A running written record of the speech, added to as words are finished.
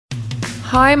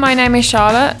Hi, my name is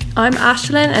Charlotte. I'm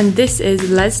Ashlyn and this is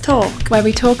Let's Talk, where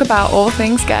we talk about all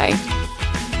things gay.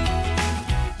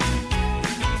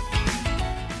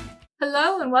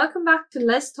 Hello and welcome back to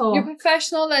Let's Talk, your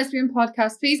professional lesbian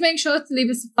podcast. Please make sure to leave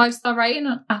us a 5-star rating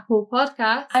on Apple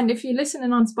Podcasts. And if you're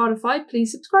listening on Spotify,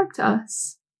 please subscribe to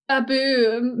us.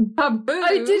 Baboon. I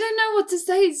didn't know what to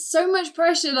say. It's so much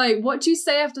pressure. Like, what do you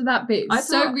say after that bit? It's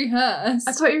so rehearsed.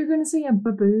 I thought you were going to say a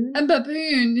baboon. A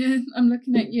baboon. Yeah, I'm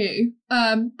looking at you.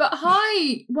 But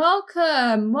hi,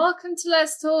 welcome. Welcome to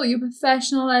Let's Talk, your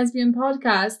professional lesbian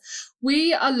podcast.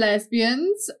 We are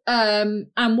lesbians. And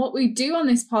what we do on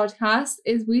this podcast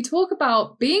is we talk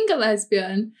about being a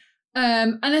lesbian.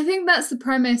 And I think that's the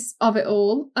premise of it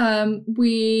all.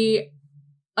 We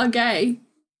are gay.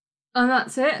 And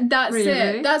that's it. That's really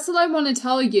it. That's all I want to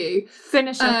tell you.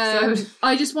 Finish episode.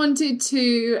 I just wanted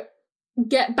to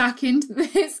get back into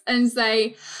this and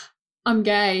say I'm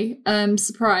gay.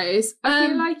 Surprise. I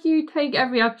feel like you take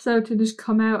every episode to just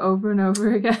come out over and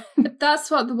over again. That's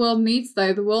what the world needs,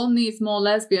 though. The world needs more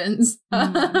lesbians.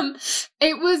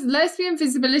 It was Lesbian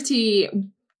Visibility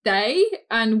Day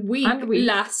and week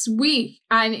last week,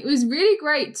 and it was really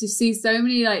great to see so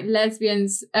many like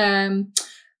lesbians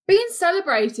being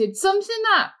celebrated. Something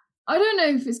that I don't know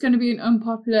if it's going to be an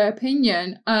unpopular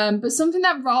opinion, but something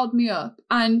that riled me up,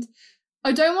 and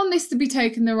I don't want this to be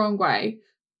taken the wrong way,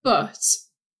 but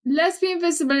Lesbian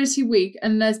Visibility Week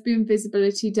and Lesbian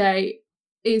Visibility Day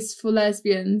is for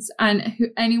lesbians and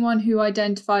anyone who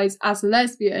identifies as a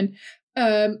lesbian.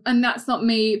 And that's not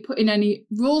me putting any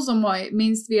rules on what it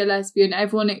means to be a lesbian.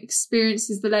 Everyone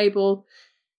experiences the label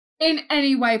in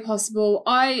any way possible.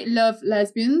 I love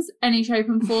lesbians, any shape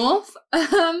and form.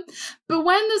 But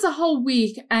when there's a whole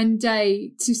week and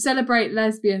day to celebrate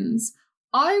lesbians,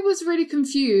 I was really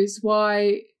confused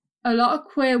why a lot of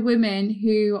queer women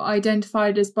who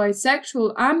identified as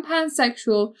bisexual and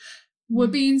pansexual were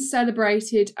being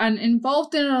celebrated and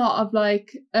involved in a lot of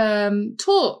like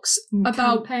talks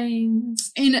about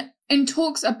campaigns, in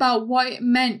talks about what it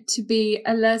meant to be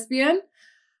a lesbian.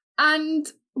 And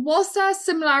whilst our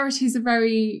similarities are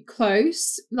very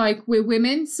close, like we're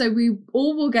women, so we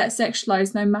all will get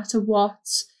sexualized no matter what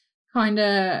kind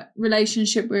of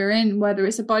relationship we're in, whether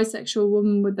it's a bisexual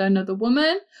woman with another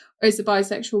woman or it's a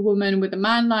bisexual woman with a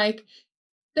man, like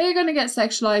they're going to get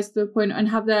sexualized to the point and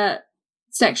have their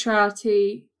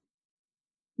sexuality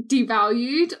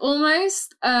devalued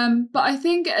almost. But I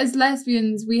think as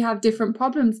lesbians, we have different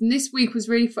problems. And this week was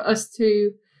really for us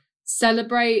to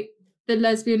celebrate the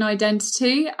lesbian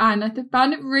identity, and I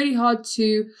found it really hard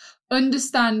to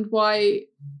understand why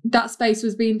that space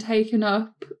was being taken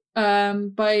up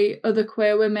by other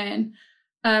queer women,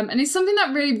 and it's something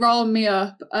that really rolled me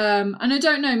up, and I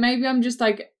don't know, maybe I'm just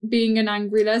like being an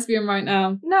angry lesbian right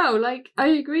now. No, like I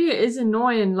agree, it is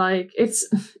annoying. Like it's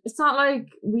not like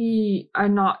we are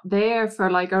not there for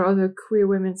like our other queer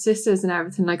women sisters and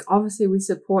everything. Like obviously we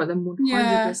support them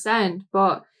 100%,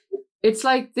 but it's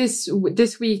like this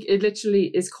week, it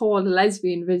literally is called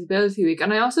Lesbian Visibility Week.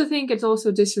 And I also think it's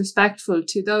also disrespectful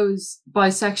to those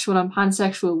bisexual and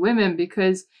pansexual women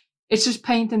because it's just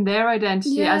painting their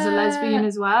identity as a lesbian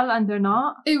as well, and they're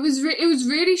not. It was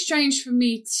really strange for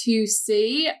me to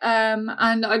see,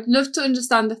 and I'd love to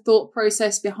understand the thought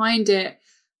process behind it,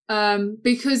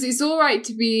 because it's all right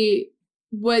to be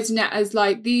wording it as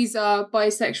like, these are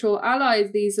bisexual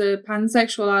allies, these are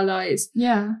pansexual allies.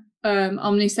 Yeah.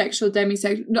 Omnisexual,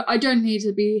 demisexual. I don't need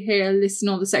to be here listing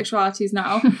all the sexualities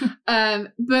now.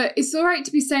 But it's all right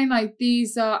to be saying like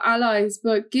these are allies,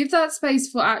 but give that space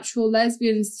for actual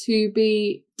lesbians to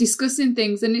be discussing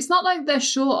things. And it's not like they're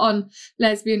short on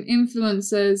lesbian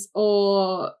influencers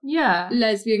or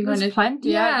lesbian kind of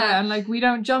plenty out there. And like we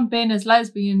don't jump in as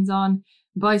lesbians on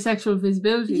Bisexual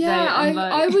Visibility Day.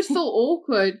 I would feel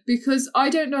awkward because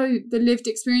I don't know the lived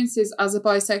experiences as a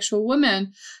bisexual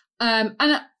woman.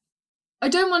 And I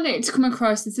don't want it to come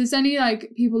across if there's any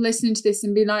like people listening to this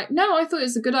and be like, no, I thought it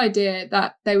was a good idea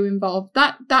that they were involved.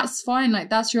 That's fine.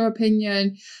 Like that's your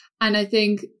opinion. And I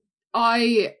think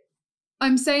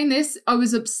I'm saying this, I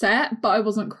was upset, but I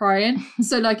wasn't crying.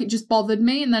 So like it just bothered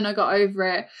me and then I got over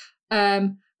it. But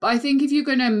I think if you're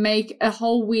going to make a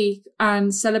whole week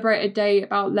and celebrate a day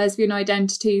about lesbian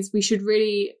identities, we should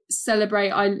really celebrate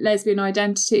our lesbian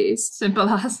identities. Simple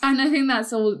as. And I think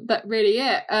that's all that really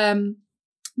it.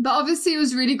 But obviously it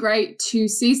was really great to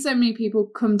see so many people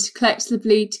come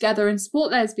collectively together and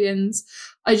support lesbians.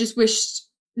 I just wished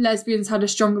lesbians had a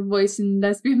stronger voice in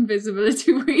Lesbian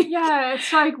Visibility Week. Yeah,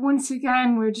 it's like once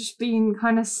again we're just being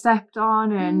kind of stepped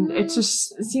on, and it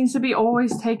seems to be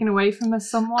always taken away from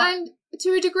us somewhat. And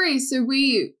to a degree, so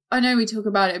we I know we talk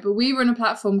about it, but we run a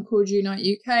platform called Unite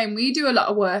UK, and we do a lot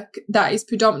of work that is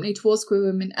predominantly towards queer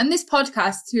women. And this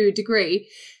podcast, to a degree,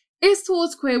 is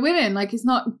towards queer women. Like, it's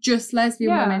not just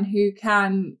lesbian women who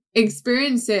can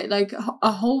experience it. Like,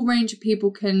 a whole range of people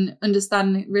can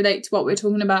understand and relate to what we're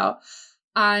talking about.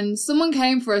 And someone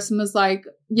came for us and was like,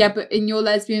 yeah, but in your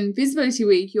Lesbian Visibility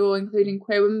Week, you're including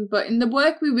queer women. But in the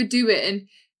work we were doing,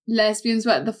 lesbians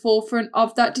were at the forefront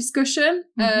of that discussion.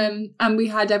 And we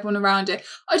had everyone around it.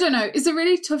 I don't know. It's a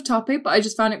really tough topic, but I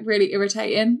just found it really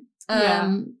irritating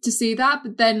to see that.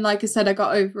 But then, like I said, I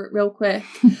got over it real quick.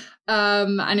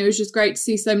 And it was just great to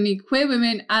see so many queer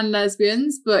women and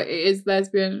lesbians, but it is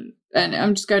lesbian, and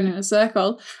I'm just going in a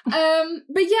circle.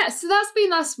 But yeah, so that's been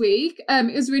last week.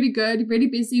 It was really good, really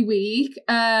busy week.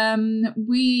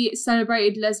 We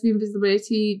celebrated Lesbian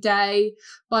Visibility Day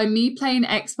by me playing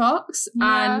Xbox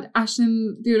and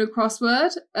Ashlyn doing a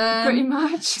crossword. Pretty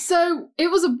much. So it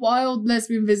was a wild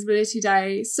Lesbian Visibility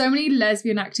Day. So many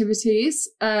lesbian activities.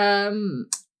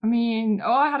 I mean,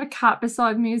 I had a cat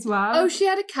beside me as well. Oh, she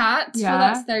had a cat. Yeah, for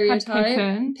that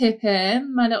stereotype.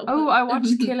 Pippin, my little. Oh, I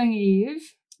watched Killing Eve.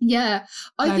 Yeah,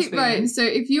 I think, right, so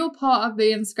if you're part of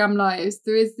the Instagram Lives,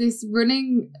 there is this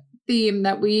running theme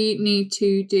that we need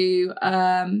to do,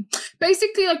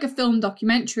 basically like a film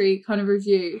documentary kind of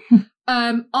review.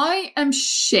 I am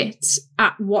shit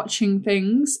at watching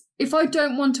things. If I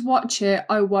don't want to watch it,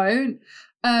 I won't.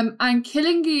 And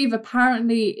Killing Eve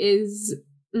apparently is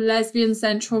lesbian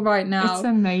central right now. It's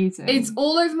amazing. It's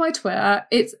all over my Twitter.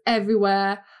 It's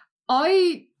everywhere.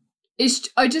 I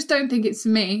just don't think it's for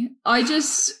me.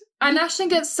 And Ashlyn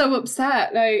gets so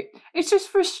upset. Like, it's just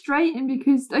frustrating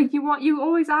because like you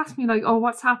always ask me like, oh,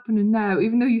 what's happening now,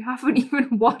 even though you haven't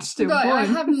even watched it. Right, once.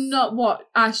 I have not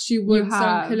asked you once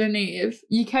on Killing Eve.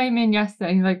 You came in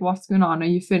yesterday and you're like, what's going on? Are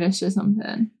you finished or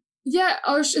something? Yeah,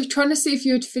 I was trying to see if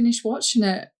you had finished watching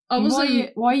it. Why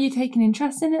are you taking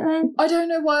interest in it then? I don't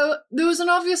know why. There was an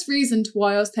obvious reason to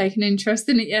why I was taking interest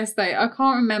in it yesterday. I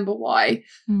can't remember why.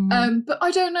 But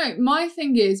I don't know. My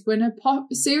thing is, when a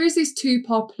series is too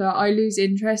popular, I lose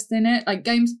interest in it. Like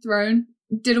Games of Thrones,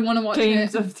 didn't want to watch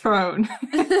Games of Thrones.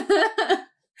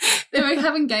 They were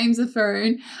having Games of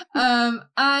Thrones.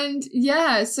 And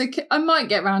yeah, so I might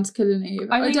get around to Killing Eve.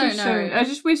 I don't know. I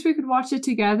just wish we could watch it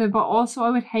together, but also I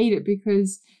would hate it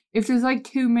because if there's like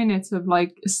 2 minutes of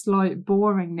like slight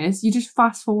boringness, you just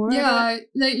fast forward. Yeah,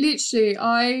 like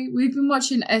literally, we've been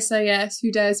watching SAS,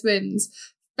 Who Dares Wins,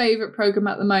 favourite programme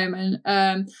at the moment.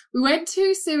 We went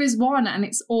to series 1 and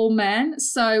it's all men.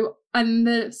 So, and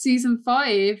the season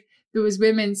 5, there was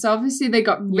women. So obviously they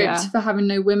got ripped for having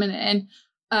no women in.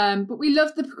 But we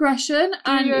love the progression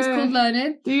and it's called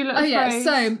learning. Do you look phrase?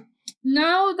 So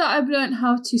now that I've learned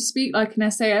how to speak like an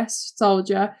SAS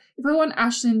soldier, if I want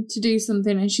Ashlyn to do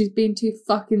something and she's being too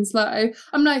fucking slow,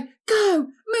 I'm like, go,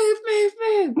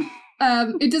 move.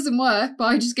 It doesn't work, but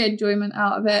I just get enjoyment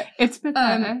out of it. It's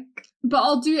pathetic. But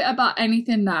I'll do it about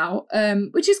anything now,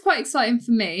 which is quite exciting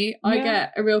for me. I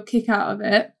get a real kick out of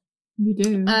it. You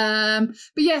do. But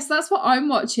yes, that's what I'm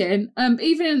watching.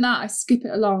 Even in that, I skip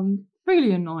it along.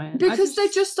 Really annoying because they're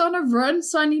just on a run,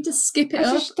 so I need to skip it up.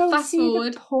 I just don't fast see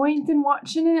forward. the point in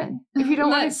watching it if you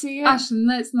don't want to see it. Ashlyn,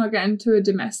 let's not get into a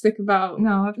domestic about.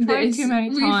 No, I've tried too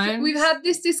many times. We've had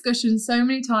this discussion so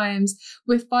many times.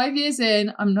 We're 5 years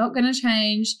in. I'm not going to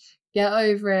change. Get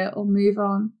over it or move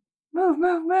on.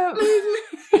 Move.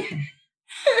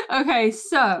 Okay,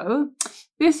 so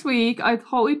this week I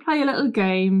thought we'd play a little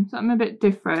game, something a bit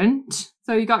different.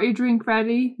 So you got your drink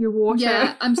ready, your water?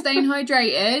 Yeah, I'm staying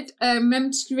hydrated.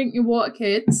 Remember to drink your water,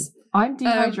 kids. I'm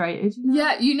dehydrated.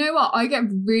 Yeah, you know what? I get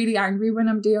really angry when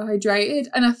I'm dehydrated,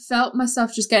 and I felt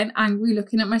myself just getting angry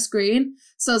looking at my screen.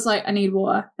 So I was like, I need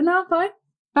water. And now I'm fine.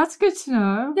 That's good to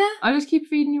know. Yeah. I'll just keep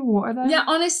feeding you water then. Yeah,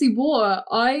 honestly, water.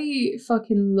 I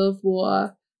fucking love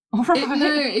water. All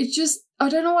right. It's just, I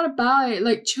don't know what about it.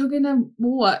 Like chugging a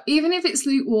water, even if it's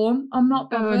lukewarm, I'm not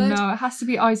bothered. Oh no, it has to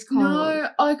be ice cold. No,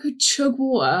 I could chug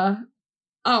water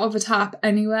out of a tap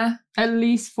anywhere. At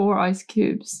least 4 ice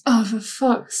cubes. Oh, for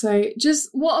fuck's sake. Just,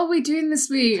 what are we doing this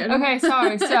week? Okay,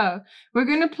 sorry. So, we're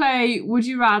going to play Would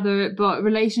You Rather, but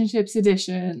Relationships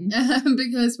Edition.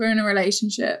 Because we're in a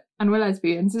relationship. And we're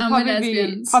lesbians. And we're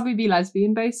lesbians. Probably be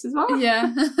lesbian-based as well.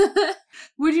 Yeah.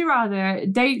 Would you rather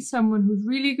date someone who's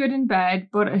really good in bed,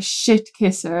 but a shit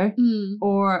kisser,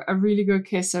 or a really good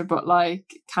kisser, but,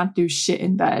 like, can't do shit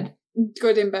in bed?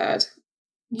 Good in bed.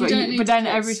 But then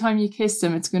every time you kiss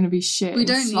them, it's going to be shit. We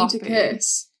don't sloppy. need to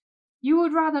kiss. You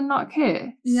would rather not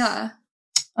kiss? Yeah.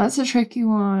 That's a tricky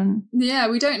one. Yeah,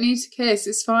 we don't need to kiss.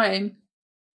 It's fine.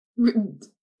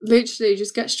 Literally,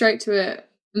 just get straight to it.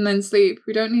 and then sleep.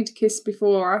 We don't need to kiss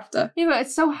before or after. Yeah, but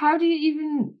so how do you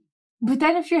even... But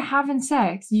then if you're having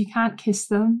sex, you can't kiss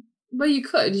them. Well, you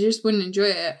could. You just wouldn't enjoy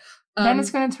it. Then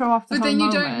it's going to throw off the whole moment.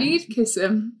 But then you don't need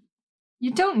kissing.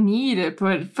 You don't need it,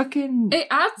 but fucking... It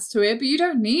adds to it, but you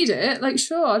don't need it. Like,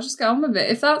 sure, I'll just get on with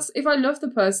it. If I love the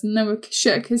person, then we're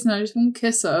shit at kissing, I just won't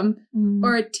kiss them.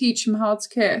 Or I'd teach them how to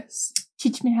kiss.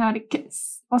 Teach me how to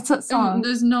kiss. What's that song?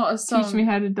 There's not a song. Teach me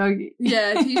how to doggy.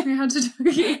 Yeah, teach me how to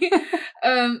doggy.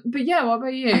 But yeah, what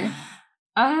about you?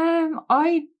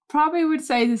 I probably would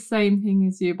say the same thing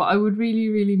as you, but I would really,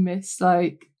 really miss,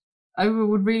 like... I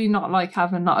would really not like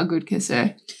having not a good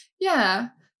kisser. Yeah.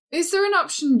 Is there an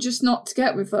option just not to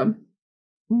get with them?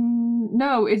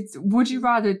 No, it's would you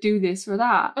rather do this or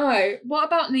that? Oh, what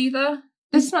about neither?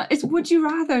 It's would you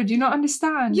rather? Do you not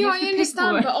understand? Yeah, I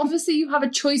understand, but obviously you have a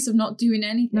choice of not doing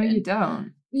anything. No, you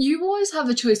don't. You always have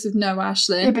the choice of no,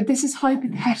 Ashley. Yeah, but this is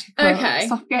hypothetical. Okay.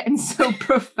 Stop getting so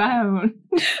profound.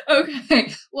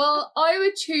 Okay. Well, I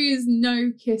would choose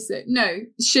no kisser. No,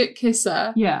 shit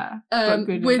kisser. Yeah.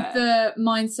 With the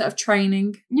mindset of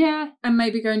training. Yeah. And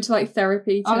maybe going to like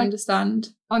therapy to understand.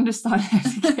 Understand how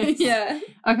to kiss. Yeah.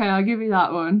 Okay, I'll give you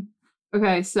that one.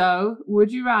 Okay, so would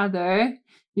you rather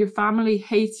your family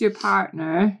hates your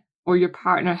partner or your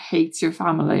partner hates your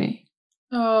family?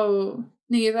 Oh,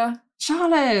 neither.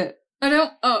 Charlotte, I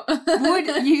don't... Oh.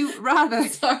 Would you rather...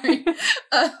 Sorry.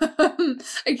 I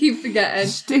keep forgetting.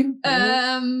 Stupid.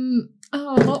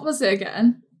 What was it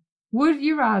again? Would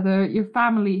you rather your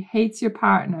family hates your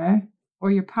partner or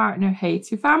your partner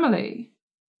hates your family?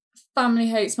 Family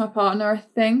hates my partner, I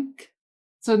think.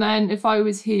 So then if I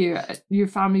was here, your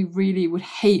family really would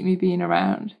hate me being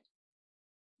around.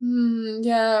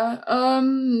 Yeah.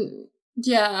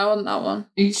 Yeah, I want that one.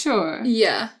 Are you sure?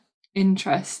 Yeah.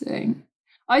 Interesting.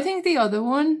 I think the other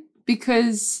one,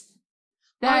 because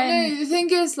then... I know, the thing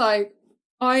is, like,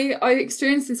 I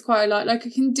experience this quite a lot. Like, I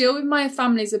can deal with my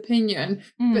family's opinion,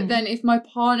 but then if my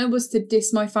partner was to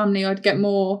diss my family, I'd get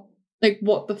more, like,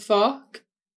 what the fuck?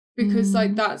 Because,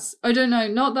 like, that's... I don't know,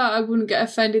 not that I wouldn't get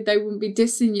offended, they wouldn't be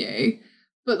dissing you,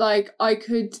 but, like, I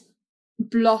could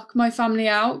block my family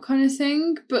out kind of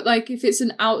thing. But, like, if it's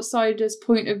an outsider's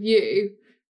point of view...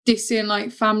 dissing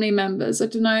like family members, I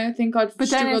don't know. I think I'd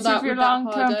struggle that if your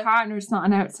long-term partner is not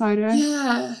an outsider.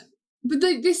 Yeah, but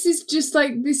this is just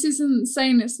like this isn't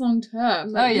saying it's long-term.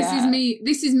 Like,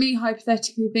 This is me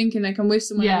hypothetically thinking like I'm with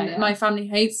someone and my family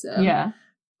hates them. Yeah,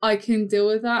 I can deal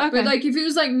with that. Okay. But like if it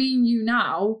was like me and you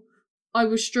now, I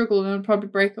would struggle and I'd probably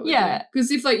break up with you.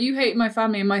 Because if like you hate my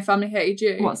family and my family hated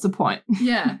you, what's the point?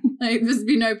 Yeah, like there'd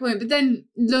be no point. But then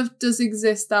love does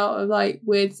exist out of like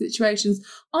weird situations.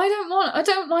 I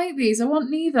don't like these. I want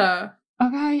neither.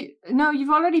 Okay, no, you've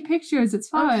already picked yours. It's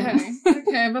fine.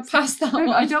 Okay, but past that one.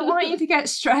 I don't want you to get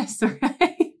stressed.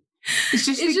 Okay, it's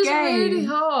just really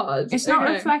hard. It's not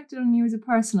reflected on you as a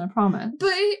person. I promise.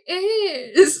 But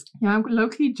it is. Yeah, I'm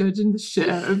low-key judging the shit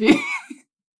out of you.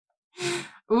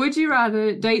 Would you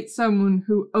rather date someone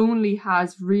who only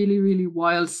has really, really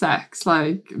wild sex,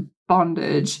 like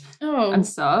bondage and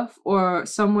stuff, or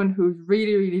someone who's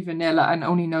really, really vanilla and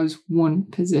only knows one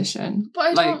position?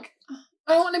 But I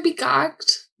don't want to be gagged.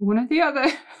 One or the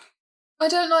other. I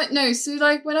don't like, no. So,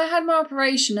 like, when I had my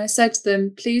operation, I said to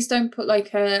them, please don't put,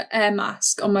 like, a air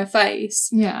mask on my face.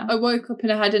 Yeah. I woke up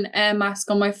and I had an air mask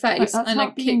on my face. Like, that's and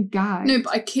not being gagged. No,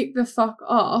 but I kicked the fuck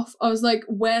off. I was like,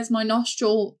 where's my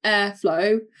nostril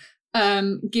airflow?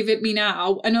 Give it me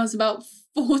now. And I was about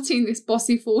 14, this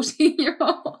bossy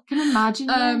 14-year-old. Can you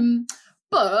imagine?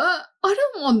 But I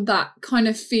don't want that kind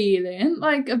of feeling,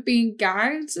 like, of being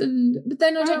gagged. But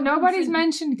then I don't... Nobody's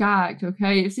mentioned gagged,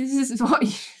 okay? If this is what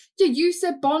you... Yeah, you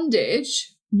said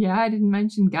bondage. Yeah, I didn't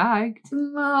mention gagged.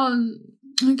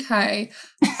 Okay.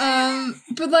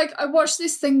 But like I watched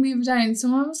this thing the other day and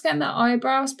someone was getting their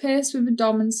eyebrows pierced with a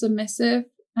dom and submissive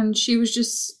and she was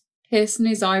just piercing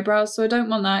his eyebrows, so I don't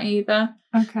want that either.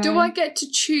 Okay. Do I get to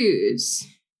choose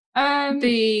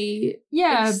the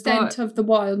extent of the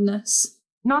wildness?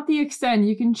 Not the extent.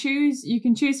 You can choose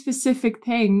specific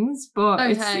things,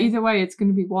 but it's either way it's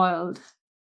gonna be wild.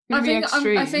 I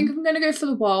think I'm going to go for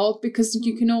the wild because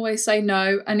you can always say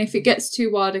no, and if it gets too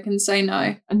wild, I can say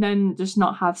no. And then just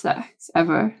not have sex,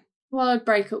 ever. Well, I'd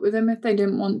break up with them if they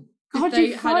didn't want, if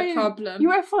they had a problem.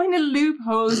 You are finding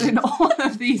loopholes in all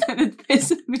of these and it's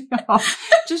pissing me off.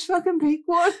 Just fucking pick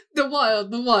one. The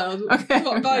wild. Okay.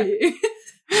 What about you?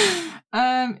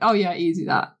 Oh yeah, easy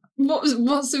that.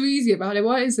 What's so easy about it?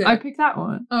 What is it? I picked that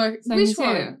one. Oh, which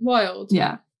one? Wild?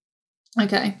 Yeah.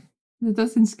 Okay. It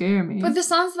doesn't scare me. But the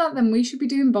sounds of that, then we should be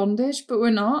doing bondage, but we're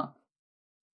not.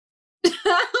 Why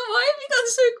have you gone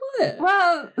so quiet?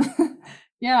 Well,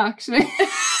 Yeah, actually.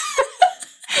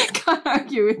 Can't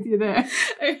argue with you there.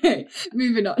 Okay,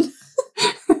 moving on.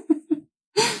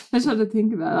 I just had to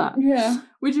think about that. Yeah.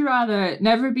 Would you rather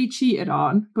never be cheated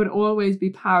on, but always be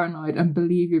paranoid and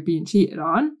believe you're being cheated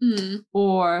on?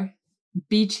 Or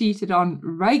be cheated on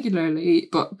regularly,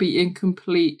 but be in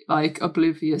complete, like,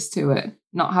 oblivious to it?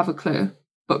 Not have a clue,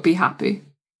 but be happy?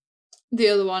 The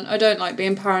other one. I don't like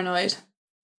being paranoid.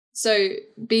 So,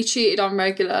 be cheated on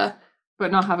regular.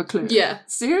 But not have a clue? Yeah.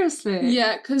 Seriously?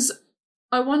 Yeah, because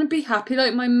I want to be happy.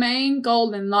 Like, my main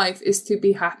goal in life is to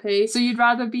be happy. So you'd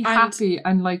rather be happy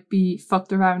and, like, be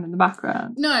fucked around in the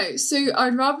background? No, so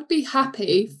I'd rather be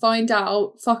happy, find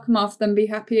out, fuck them off, than be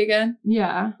happy again.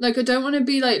 Yeah. Like, I don't want to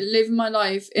be, like, living my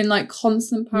life in, like,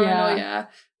 constant paranoia. Yeah.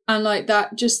 And, like,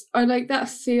 that just, I like that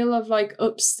feel of, like,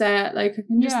 upset. Like, I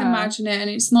can just imagine it, and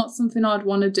it's not something I'd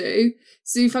want to do.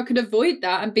 So if I could avoid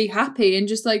that and be happy and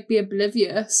just, like, be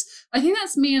oblivious, I think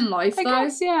that's me in life, though. I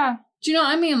guess, yeah. Do you know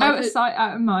what I mean? Like, out of sight,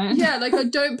 out of mind. Yeah, like, I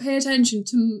don't pay attention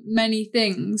to many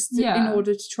things in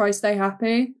order to try stay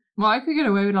happy. Well, I could get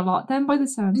away with a lot then by the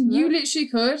sounds of it. You literally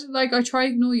could. Like, I try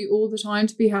to ignore you all the time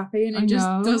to be happy, and it just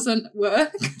doesn't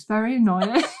work. It's very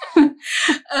annoying.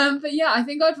 But yeah, I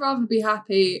think I'd rather be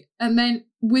happy. And then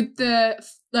with the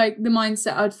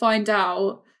mindset, I'd find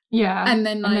out. Yeah. And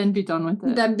then be done with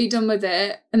it. Then be done with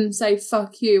it and say,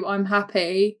 fuck you, I'm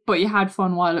happy. But you had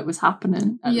fun while it was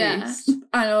happening, at least.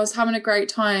 And I was having a great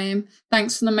time.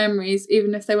 Thanks for the memories,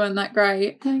 even if they weren't that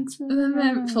great. Thanks for the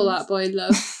memories. For that, boy,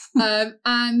 love.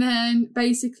 And then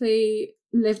basically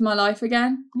live my life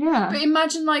again. Yeah. But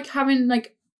imagine, like, having,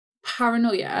 like,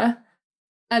 paranoia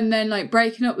and then, like,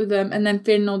 breaking up with them and then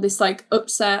feeling all this, like,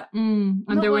 upset. And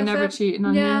they were never cheating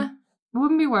on you. It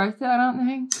wouldn't be worth it, I don't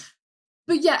think.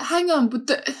 But yeah, hang on. With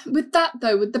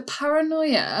the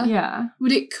paranoia,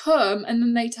 would it come and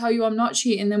then they tell you I'm not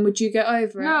cheating, then would you get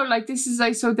over it? No, like, this is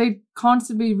like, so they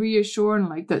constantly reassuring,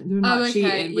 like, that they're not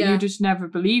cheating, but you just never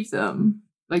believe them.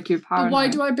 Like, you're paranoid. But why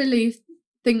do I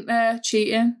think they're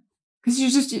cheating? Because you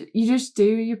just do.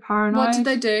 You're paranoid. What did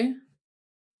they do?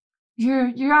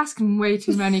 You're asking way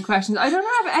too many questions. I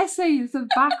don't have essays of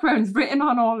backgrounds written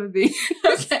on all of these.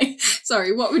 Okay,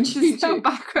 sorry. What would you choose? No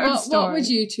background story. What would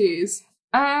you choose?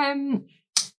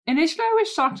 Initially I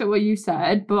was shocked at what you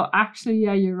said, but actually,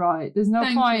 yeah, you're right. There's no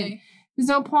point. There's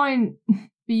no point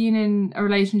being in a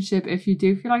relationship if you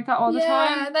do feel like that all the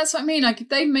time. Yeah, that's what I mean. Like, if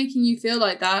they're making you feel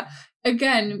like that.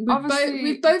 Again,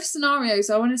 with both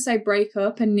scenarios, I want to say break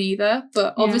up and neither,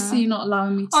 but obviously you're not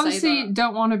allowing me to say that. Obviously,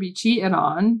 don't want to be cheated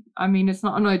on. I mean, it's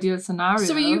not an ideal scenario.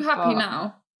 So are you happy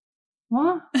now?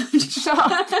 What? Shut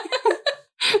up.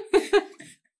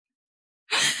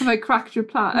 Have I cracked your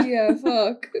plan? Yeah,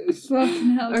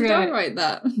 fucking hell. Okay. Did I write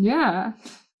that? Yeah.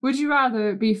 Would you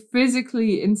rather be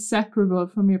physically inseparable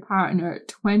from your partner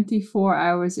 24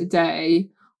 hours a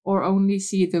day or only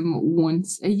see them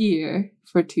once a year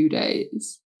for 2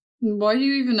 days? Why are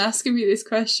you even asking me this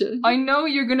question? I know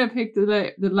you're going to pick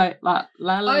the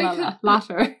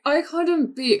latter. I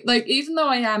couldn't be, like, even though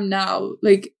I am now,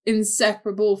 like,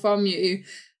 inseparable from you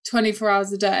 24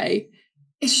 hours a day,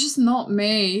 it's just not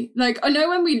me. Like, I know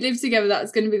when we live together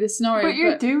that's going to be the scenario. But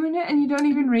you're doing it and you don't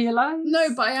even realise? No,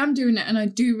 but I am doing it and I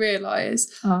do realise.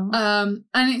 And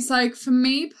it's like, for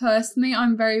me personally,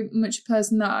 I'm very much a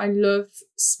person that I love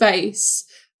space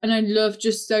and I love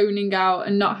just zoning out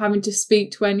and not having to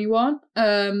speak to anyone.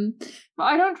 But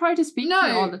I don't try to speak to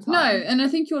you all the time. No, and I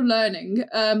think you're learning.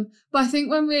 But I think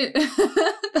when we're...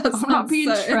 I'm not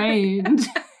being trained.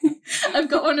 I've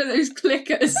got one of those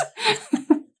clickers.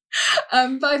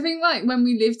 But I think, like, when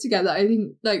we live together, I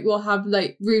think, like, we'll have,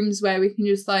 like, rooms where we can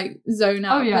just, like, zone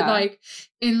out. But, like,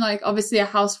 in, like, obviously a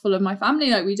house full of my family,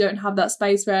 like, we don't have that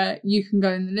space where you can go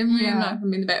in the living room, I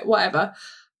can be in the bed, whatever.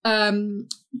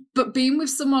 But being with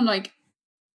someone, like,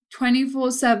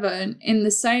 24/7 in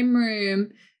the same room,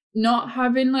 not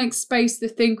having, like, space to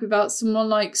think without someone,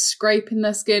 like, scraping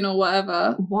their skin or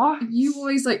whatever. What? You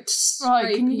always, like,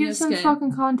 right, can you give some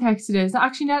fucking context to this?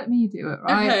 Actually, let me do it,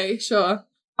 right? Okay, sure.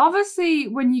 Obviously,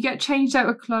 when you get changed out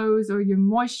of clothes or you're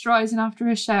moisturising after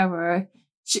a shower,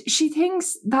 she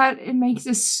thinks that it makes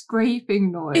a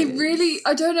scraping noise. It really,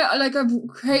 I don't know, like, I've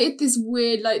created this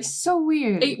weird, like... It's so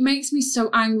weird. It makes me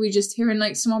so angry just hearing,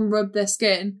 like, someone rub their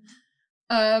skin.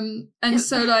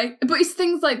 So, like, but it's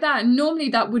things like that. Normally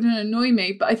that wouldn't annoy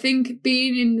me, but I think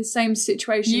being in the same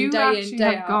situation day in, day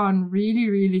out. You have gone really,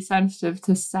 really sensitive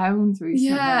to sounds recently.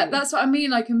 Yeah, that's what I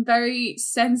mean. Like, I'm very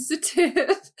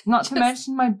sensitive. Not to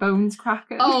mention my bones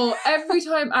cracking. Oh, every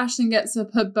time Ashlyn gets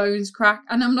up, her bones crack.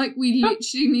 And I'm like, we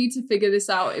literally need to figure this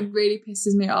out. It really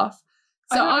pisses me off.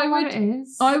 So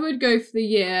I would go for the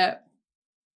year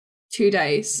 2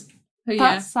 days. But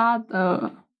that's sad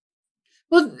though.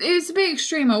 Well, it's a bit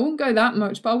extreme. I wouldn't go that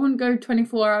much, but I wouldn't go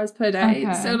 24 hours per day.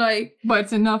 Okay. So, like... But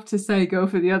it's enough to say go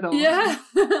for the other one. Yeah,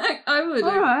 I would.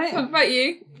 All right. What about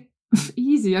you?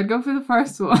 Easy. I'd go for the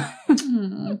first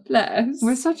one. Bless.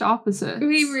 We're such opposites.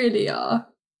 We really are.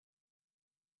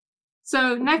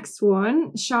 So, next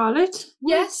one, Charlotte.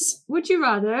 Yes. Would you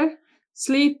rather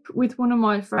sleep with one of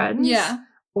my friends? Yeah.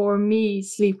 Or me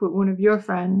sleep with one of your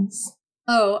friends?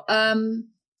 Oh,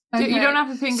 okay. You don't have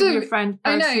to think of your friend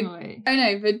personally. I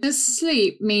know, but does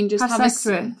sleep mean just have sex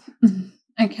with?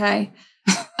 Okay.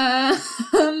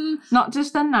 Not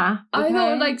just a nap. Okay? I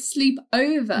thought like sleep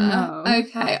over. No.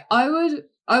 Okay. I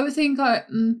would think I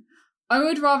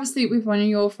would rather sleep with one of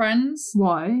your friends.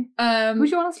 Why? Who do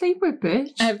you want to sleep with,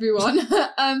 bitch? Everyone.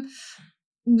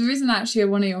 There isn't actually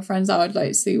one of your friends I would like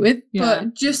to sleep with,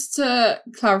 but just to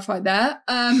clarify there,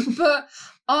 but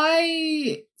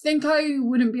I think I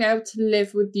wouldn't be able to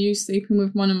live with you sleeping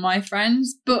with one of my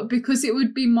friends, but because it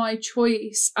would be my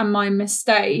choice and my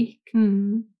mistake,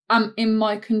 I'm in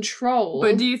my control.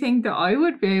 But do you think that I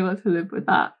would be able to live with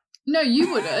that? No,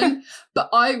 you wouldn't, but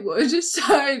I would,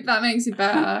 so that makes it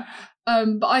better.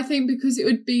 But I think because it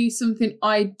would be something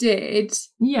I did,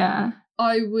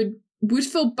 I would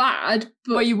feel bad,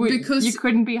 but you would, because you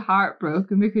couldn't be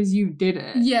heartbroken because you did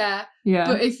it. Yeah.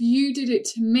 But if you did it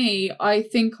to me, I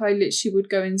think I literally would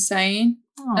go insane.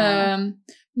 Aww.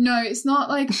 No, it's not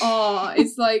like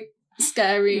it's like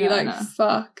scary,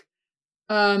 fuck.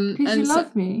 Because you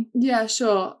love me. Yeah,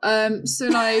 sure. So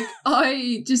like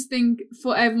I just think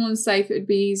for everyone's sake it would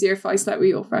be easier if I slept with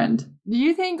your friend. Do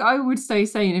you think I would stay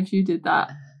sane if you did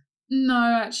that?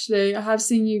 No, actually, I have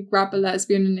seen you grab a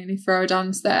lesbian and nearly throw her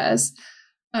downstairs.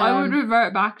 I would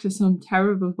revert back to some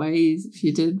terrible ways if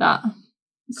you did that.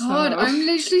 God, I'm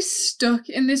literally stuck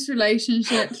in this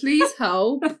relationship. Please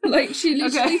help. Like, she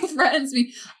literally threatens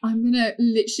me. I'm gonna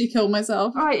literally kill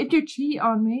myself. Right, if you cheat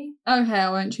on me. Okay, I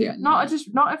won't cheat on you.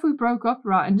 Not if we broke up,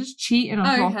 right, and just cheating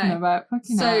on talking about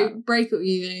fucking hell. Break up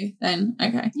you then.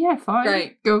 Okay. Yeah, fine.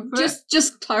 Great. Go for it.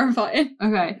 Just clarifying.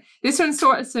 Okay. This one's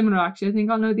sort of similar, actually. I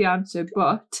think I'll know the answer,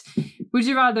 but would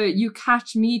you rather you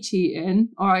catch me cheating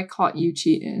or I caught you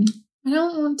cheating? I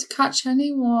don't want to catch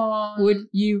anyone. Would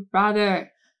you rather...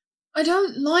 I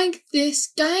don't like this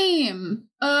game.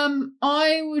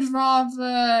 I would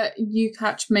rather you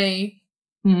catch me,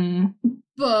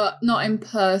 but not in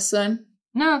person.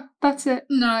 No, that's it.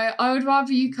 No, I would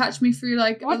rather you catch me through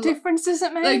like... What difference does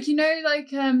it make? Like, you know, like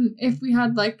if we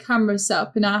had like cameras set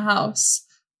up in our house,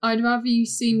 I'd rather you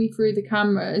see me through the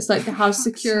cameras, like the house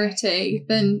security,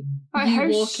 than you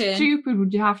walk in. How stupid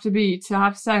would you have to be to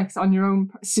have sex on your own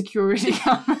security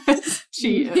cameras?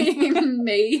 Cheating.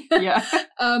 Me. Yeah.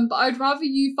 But I'd rather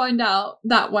you find out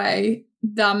that way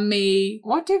than me.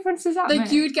 What difference does that make?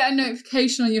 Like, you would get a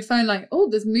notification on your phone like, oh,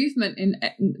 there's movement in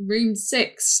room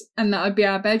 6, and that would be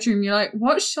our bedroom. You're like,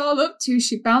 what's Charlotte up to? Is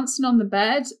she bouncing on the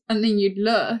bed? And then you'd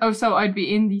look. Oh, so I'd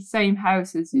be in the same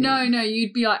house as you? No,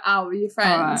 you'd be like out with your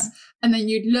friends. Right. And then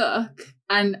you'd look,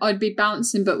 and I'd be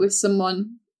bouncing, but with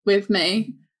someone with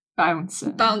me.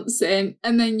 Bouncing,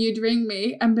 and then you'd ring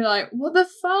me and be like, what the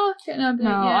fuck? And I'd be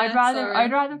like,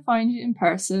 I'd rather find you in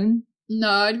person. No,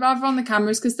 I'd rather on the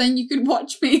cameras, because then you could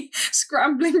watch me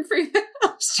scrambling through the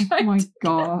house. Oh my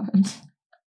God.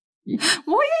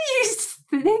 Why are you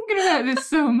thinking about this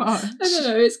so much? I don't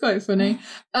know, it's quite funny.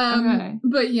 Okay.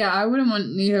 But yeah, I wouldn't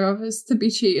want neither of us to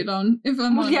be cheated on, if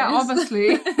I'm honest. Yeah, obviously.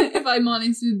 If I'm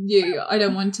honest with you, I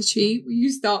don't want to cheat. Will you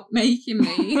stop making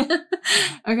me?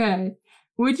 Okay.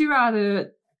 Would you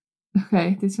rather...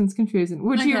 Okay, this one's confusing.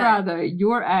 Would you rather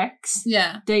your ex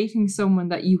dating someone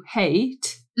that you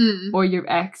hate or your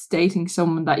ex dating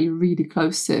someone that you're really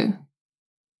close to?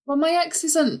 Well, my ex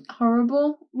isn't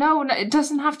horrible. No, it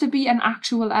doesn't have to be an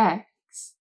actual ex.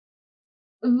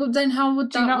 Well, then how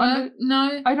would that work?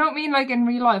 No. I don't mean like in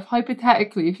real life.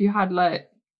 Hypothetically, if you had like...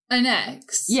 An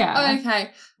ex? Yeah. Oh,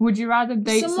 okay. Would you rather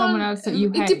date someone else that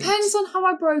you hate? It depends on how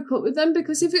I broke up with them,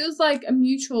 because if it was like a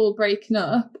mutual breaking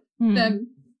up, then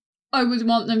I would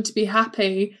want them to be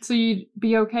happy. So you'd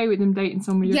be okay with them dating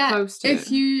someone you're close to?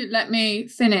 If you let me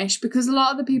finish, because a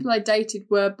lot of the people I dated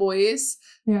were boys,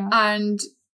 and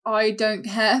I don't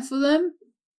care for them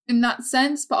in that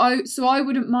sense. But I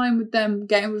wouldn't mind with them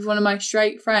getting with one of my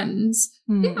straight friends,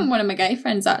 even one of my gay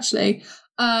friends actually,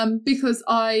 because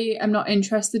I am not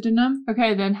interested in them.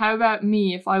 Okay, then how about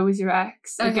me? If I was your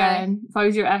ex again,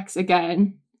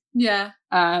 yeah.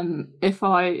 If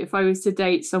I was to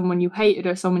date someone you hated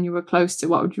or someone you were close to,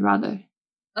 what would you rather?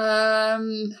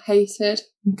 Hated.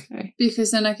 Okay.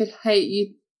 Because then I could hate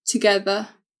you together.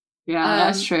 Yeah,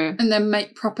 that's true. And then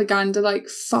make propaganda like,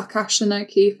 fuck Ashton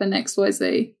O'Keefe and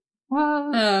XYZ.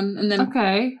 Well, and then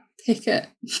okay. pick it.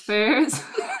 Fairs.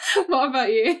 What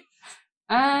about you?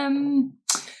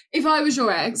 If I was your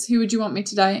ex, who would you want me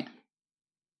to date?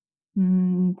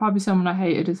 Probably someone I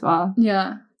hated as well.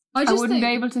 Yeah. I wouldn't be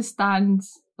able to stand,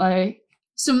 like...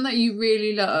 someone that you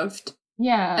really loved.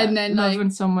 Yeah. And then, loving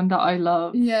someone that I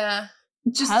love. Yeah.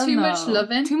 Just too much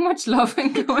loving. Too much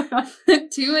loving going on.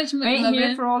 Too much loving. I ain't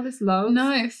here for all this love.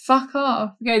 No, fuck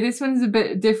off. Okay, this one's a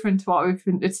bit different to what we've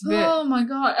been... It's a bit... Oh my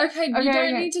God. Okay, you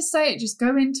don't need to say it. Just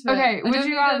go into it. Okay, would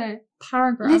you rather...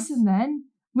 Paragraph. Listen then.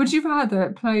 Would you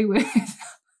rather play with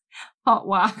hot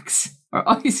wax or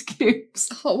ice cubes?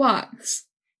 Hot wax?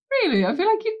 Really? I feel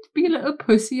like you'd be a little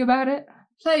pussy about it.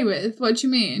 Play with? What do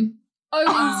you mean? Oh,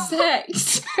 in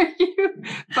sex. You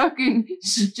fucking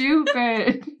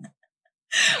stupid.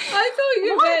 I thought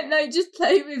you meant like just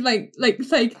play with like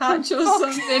play catch or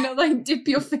something, or like dip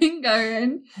your finger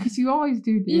in. Because you always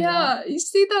do that. Yeah, you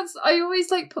see, I always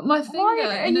like put my finger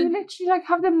and you literally like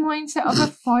have the mindset of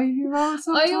a 5-year-old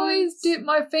sometimes. I always dip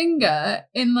my finger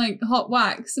in like hot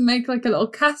wax and make like a little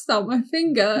cast out my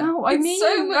finger. No, it's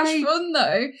so much fun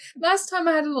though. Last time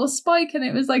I had a little spike and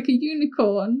it was like a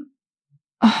unicorn.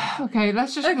 Okay,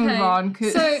 let's just move on.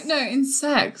 So, no, in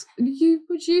sex, you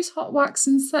would use hot wax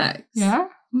in sex? Yeah?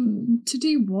 To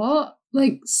do what?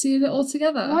 Like, seal it all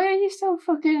together? Why are you so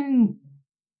fucking...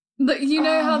 Like, you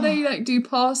know how they, like, do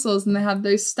parcels and they have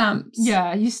those stamps?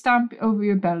 Yeah, you stamp it over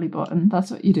your belly button.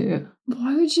 That's what you do.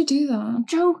 Why would you do that? I'm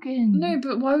joking. No,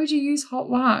 but why would you use hot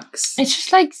wax? It's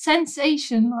just, like,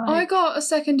 sensation. Like... I got a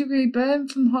 2nd-degree burn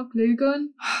from hot glue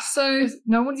gun, so...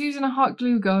 No one's using a hot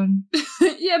glue gun.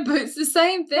 Yeah, but it's the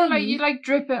same thing. No, like, you, like,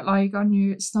 drip it, like, on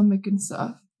your stomach and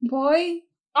stuff. Why?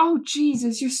 Oh,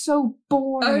 Jesus, you're so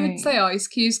boring. I would say ice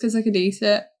cubes because I could eat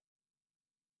it.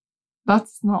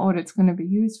 That's not what it's going to be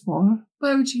used for.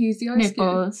 Where would you use the ice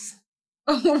Nipples.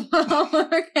 Cube? Oh, wow,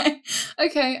 okay.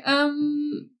 Okay,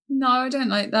 no, I don't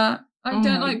like that. I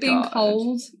don't like being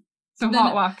cold. So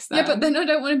hot wax then. Yeah, but then I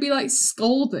don't want to be, like,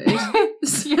 scalded.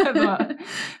 Yeah,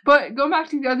 but going back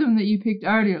to the other one that you picked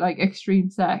earlier, like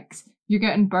extreme sex, you're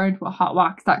getting burned with hot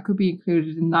wax. That could be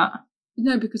included in that.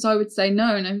 No, because I would say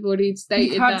no, and I've already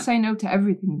stated that. You can't say no to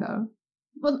everything, though.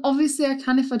 Well, obviously I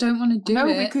can if I don't want to do it.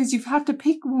 No, because you've had to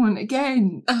pick one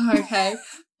again. Oh, okay.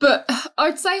 But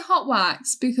I'd say hot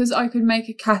wax because I could make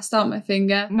a cast out my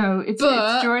finger. No, it's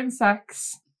during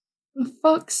sex. For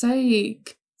fuck's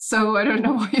sake. So I don't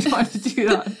know why you'd want to do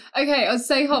that. Okay, I'd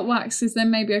say hot wax because then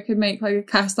maybe I could make like a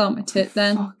cast out my tit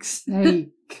then. For fuck's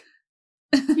sake.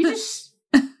 You just...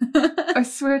 I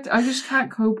swear, I just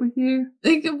can't cope with you.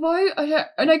 Like, why?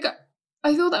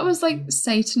 I thought that was like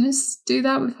Satanists do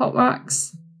that with hot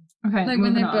wax. Okay, like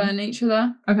when they burn each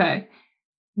other. Okay.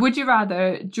 Would you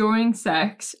rather during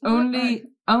sex only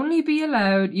be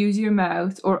allowed use your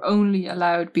mouth or only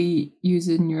allowed be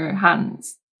using your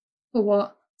hands? For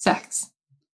what? Sex.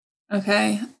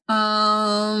 Okay.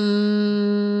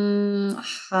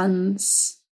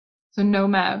 Hands. So no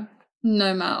mouth.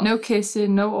 No mouth. No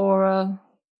kissing, no oral.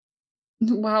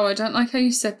 Wow, I don't like how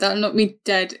you said that and looked me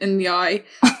dead in the eye.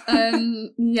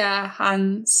 Yeah,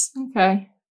 hands. Okay.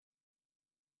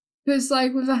 Because,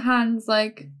 like, with the hands,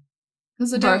 like...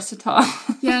 Because I don't... Versatile.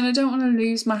 Yeah, and I don't want to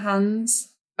lose my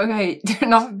hands. Okay, they're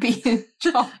not being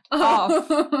chopped off.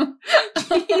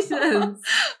 Jesus.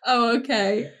 Oh,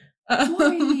 okay.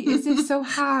 Why is it so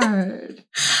hard?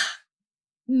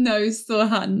 No, still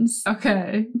hands.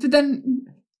 Okay. But then...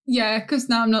 Yeah, because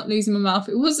now I'm not losing my mouth.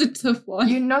 It was a tough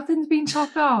one. Nothing's been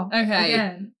chopped off. Okay.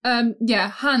 Again. Yeah,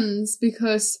 hands,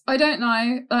 because I don't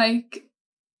know, like,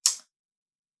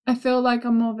 I feel like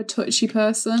I'm more of a touchy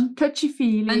person.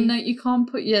 Touchy-feely. And like, you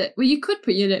can't put your... Well, you could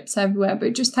put your lips everywhere, but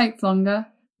it just takes longer.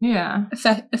 Yeah.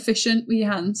 Efficient with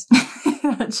your hands.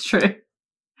 That's true.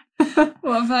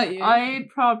 What about you? I'd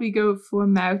probably go for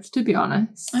mouth, to be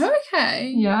honest.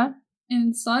 Okay. Yeah.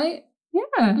 Insight?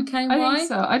 Yeah. Okay, why? I think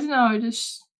so. I don't know,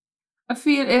 I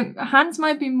feel hands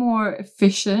might be more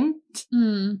efficient,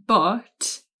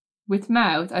 but with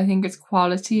mouth, I think it's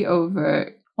quality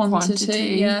over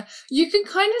quantity. Yeah. You can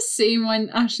kind of see when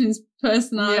Ashlyn's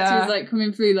personality is like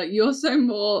coming through, like you're so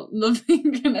more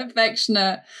loving and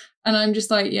affectionate, and I'm just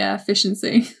like, yeah,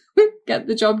 efficiency. Get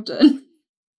the job done.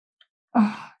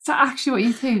 Oh, is that actually what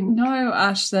you think? No,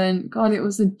 Ashlyn. God, it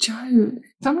was a joke.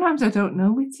 Sometimes I don't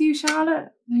know with you,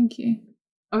 Charlotte. Thank you.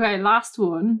 Okay, last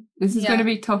one. This is going to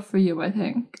be tough for you, I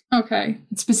think. Okay.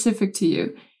 It's specific to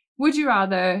you. Would you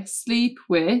rather sleep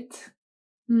with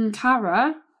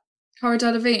Cara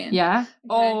Delevingne? Yeah.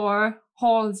 Okay. Or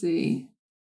Halsey?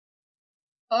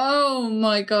 Oh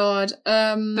my god.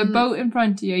 The boat in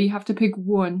front of you, you have to pick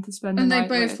one to spend the night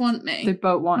with. And they both want me? They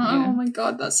both want you. Oh my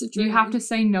god, that's a dream. You have to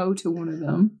say no to one of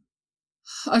them.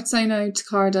 I'd say no to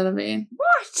Cara Delevingne.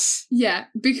 What? Yeah,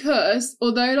 because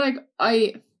although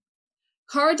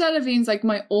Cara Delevingne's like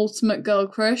my ultimate girl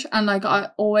crush, and like I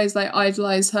always like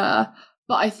idolize her,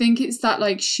 but I think it's that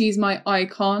like she's my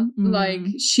icon, like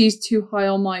she's too high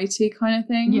almighty kind of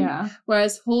thing. Yeah.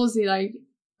 Whereas Halsey, like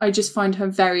I just find her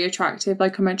very attractive.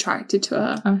 Like I'm attracted to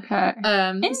her. Okay.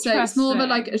 So it's more of a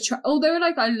like although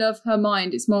like I love her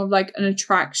mind, it's more of like an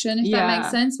attraction, if that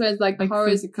makes sense. Whereas like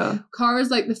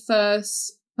Cara's like the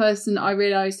first person I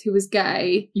realised who was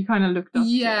gay. You kind of looked up to.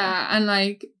 Yeah, and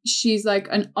like she's like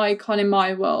an icon in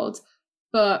my world.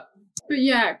 But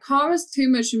yeah, Cara's too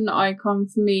much of an icon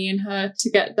for me and her to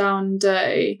get down and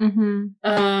dirty.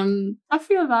 I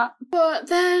feel that. But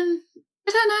then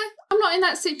I don't know. I'm not in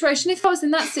that situation. If I was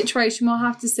in that situation, we'll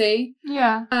have to see.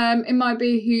 Yeah. It might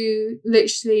be who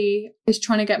literally is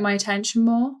trying to get my attention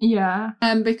more. Yeah.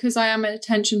 Because I am an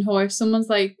attention whore. If someone's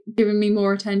like giving me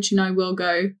more attention, I will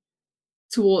go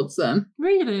towards them.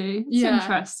 Really? It's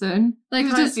interesting. Like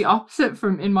it's just the opposite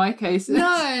from in my cases.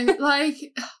 No, like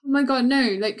oh my god,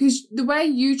 no. Like because the way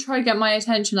you try to get my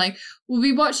attention, like we'll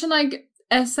be watching like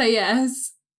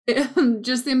SAS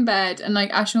just in bed, and like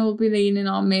Ashton will be leaning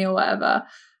on me or whatever.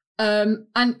 And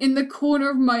in the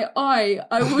corner of my eye,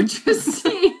 I would just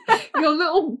see your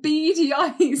little beady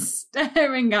eyes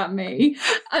staring at me.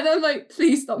 And I'm like,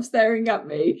 please stop staring at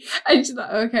me. And she's like,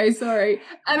 okay, sorry.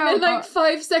 And then like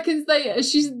 5 seconds later,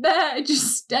 she's there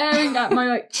just staring at my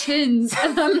like chins.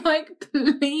 And I'm like,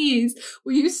 please,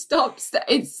 will you stop?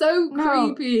 It's so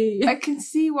creepy. I can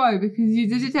see why, because you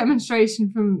did a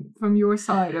demonstration from your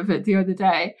side of it the other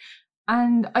day.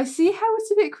 And I see how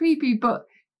it's a bit creepy, but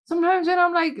sometimes when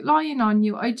I'm like lying on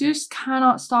you, I just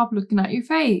cannot stop looking at your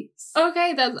face.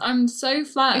 Okay, I'm so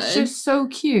flattered. It's just so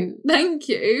cute. Thank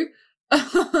you.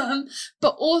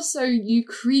 But also you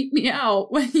creep me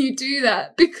out when you do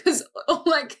that, because all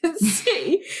I can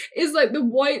see is like the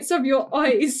whites of your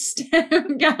eyes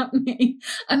staring at me,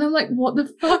 and I'm like, what the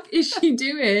fuck is she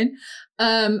doing?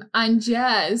 And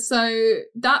yeah, so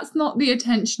that's not the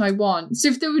attention I want. So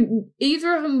if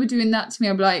either of them were doing that to me,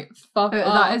 I'd be like, fuck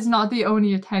off. That is not the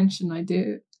only attention I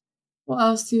do. What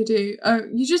else do you do? Oh,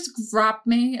 you just grab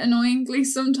me annoyingly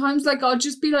sometimes. Like I'll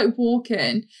just be like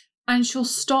walking and she'll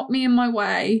stop me in my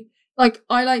way. Like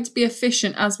I like to be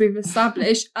efficient, as we've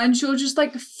established, and she'll just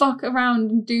like fuck around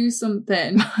and do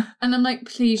something. And I'm like,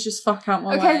 please just fuck out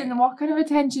my way. Okay, then what kind of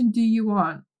attention do you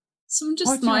want? Someone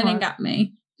just smiling at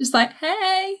me. Just like,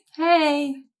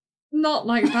 hey. Not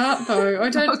like that, though. I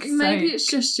don't... Maybe it's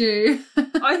just you.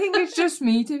 I think it's just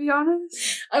me, to be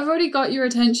honest. I've already got your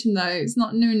attention, though. It's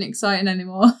not new and exciting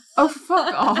anymore. Oh,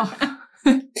 fuck off.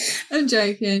 I'm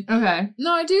joking. Okay.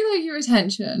 No, I do like your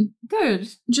attention. Good.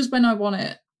 Just when I want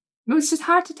it. It's just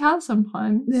hard to tell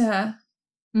sometimes. Yeah.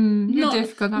 You're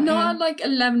difficult. Not at like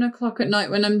 11 o'clock at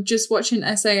night when I'm just watching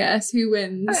SAS. Who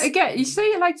wins? Again, you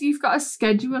say like you've got a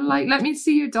schedule. Like, let me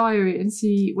see your diary and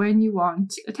see when you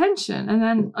want attention, and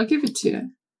then I'll give it to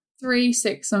you. 3,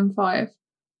 6, and 5.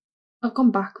 I've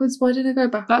gone backwards. Why did I go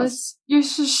backwards? You're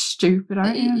so stupid,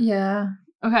 aren't you? Yeah.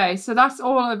 Okay, so that's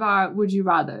all about Would You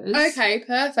Rathers. Okay,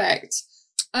 perfect.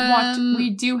 What we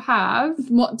do have...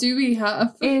 What do we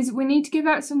have? Is we need to give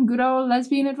out some good old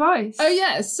lesbian advice. Oh,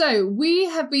 yeah. So we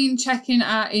have been checking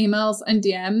our emails and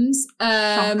DMs.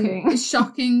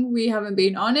 Shocking. We haven't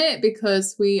been on it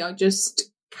because we are just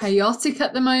chaotic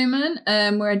at the moment.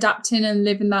 We're adapting and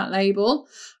living that label.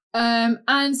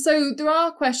 And so there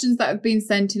are questions that have been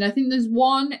sent in. I think there's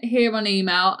one here on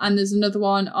email and there's another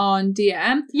one on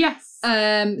DM. Yes.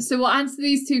 So we'll answer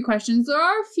these 2 questions. There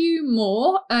are a few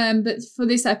more, but for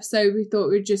this episode we thought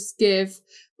we'll just give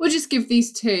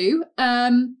these 2.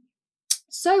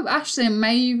 So Ashley,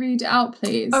 may you read it out,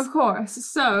 please? Of course.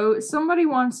 So somebody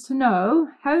wants to know,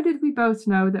 how did we both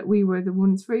know that we were the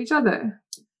ones for each other?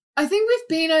 I think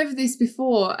we've been over this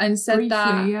before and said briefly,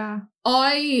 that yeah.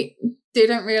 I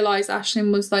didn't realise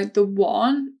Ashlyn was like the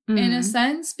one in a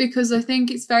sense, because I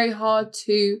think it's very hard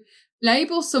to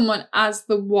label someone as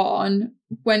the one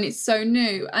when it's so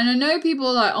new. And I know people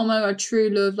are like, oh my god, true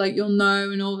love, like you'll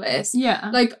know and all this. Yeah.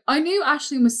 Like I knew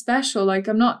Ashlyn was special, like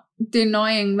I'm not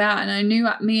denying that, and I knew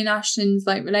me and Ashlyn's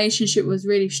like relationship was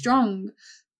really strong,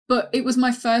 but it was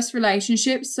my first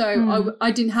relationship, so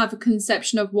I didn't have a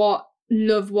conception of what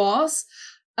love was.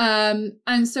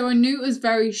 And so I knew it was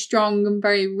very strong and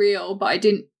very real, but I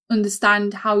didn't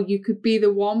understand how you could be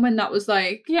the one when that was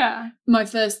like my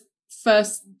first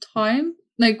time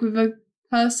like with a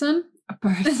person. a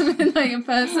person. Like a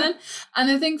person.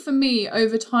 And I think for me,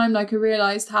 over time, like I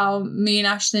realised how me and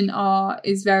Ashlyn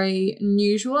is very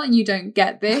unusual, and you don't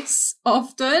get this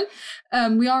often.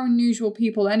 We are unusual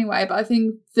people anyway, but I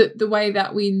think that the way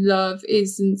that we love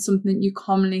isn't something you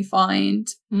commonly find.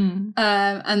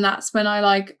 And that's when I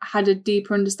like had a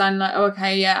deeper understanding, like, oh,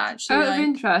 okay, yeah, actually. Out of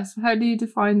interest, how do you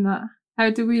define that? How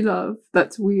do we love?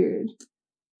 That's weird.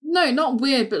 No, not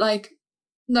weird, but like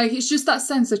it's just that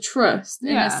sense of trust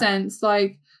in a sense.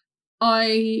 Like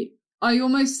I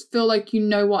almost feel like you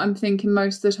know what I'm thinking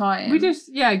most of the time. We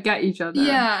just get each other.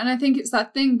 Yeah, and I think it's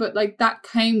that thing, but like that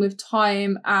came with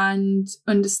time and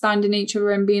understanding each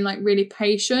other and being like really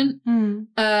patient.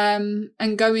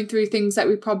 And going through things that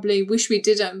we probably wish we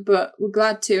didn't, but we're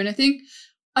glad to. And I think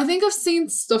I've seen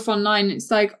stuff online.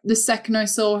 It's like the second I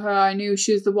saw her, I knew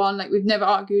she was the one. Like we've never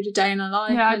argued a day in our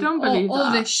life. Yeah, I don't believe that.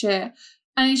 All this shit.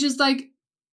 And it's just like,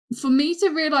 for me to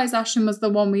realise Ashlyn was the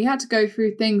one, we had to go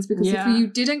through things, because if you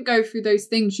didn't go through those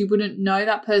things, you wouldn't know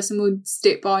that person would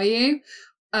stick by you.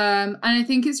 And I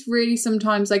think it's really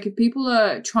sometimes like if people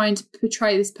are trying to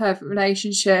portray this perfect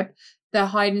relationship, they're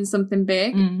hiding something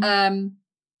big. And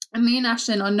me and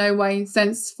Ashlyn are no way,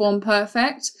 sense, form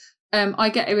perfect. I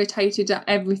get irritated at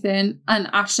everything, and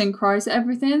Ashlyn cries at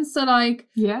everything. So like,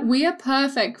 we are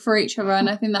perfect for each other, and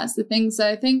I think that's the thing. So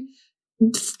I think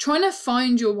trying to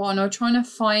find your one or trying to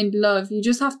find love, you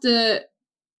just have to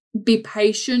be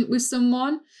patient with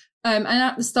someone. And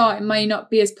at the start, it may not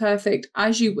be as perfect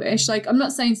as you wish. Like, I'm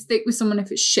not saying stick with someone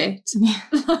if it's shit.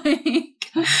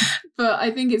 But I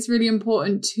think it's really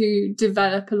important to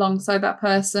develop alongside that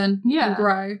person and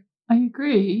grow. I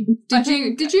agree.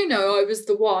 Did you know I was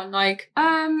the one? Like,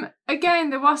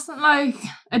 again, there wasn't like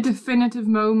a definitive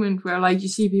moment where like you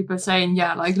see people saying,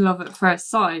 yeah, like love at first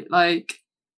sight. Like,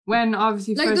 when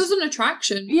obviously like there was an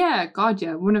attraction. Yeah, God,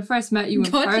 yeah. When I first met you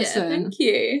in person, thank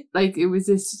you. Like it was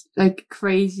this like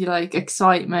crazy like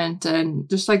excitement and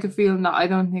just like a feeling that I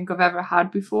don't think I've ever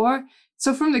had before.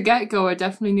 So from the get-go, I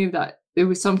definitely knew that it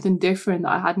was something different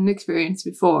that I hadn't experienced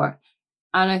before.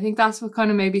 And I think that's what kind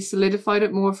of maybe solidified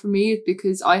it more for me, is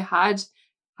because I had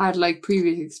like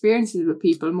previous experiences with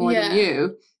people more than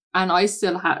you. And I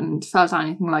still hadn't felt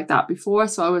anything like that before.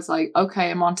 So I was like,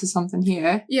 okay, I'm onto something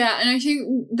here. Yeah, and I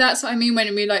think that's what I mean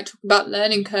when we like talk about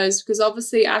learning curves, because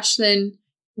obviously Ashlyn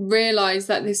realised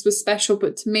that this was special,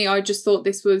 but to me, I just thought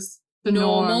this was the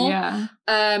normal. Yeah.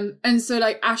 And so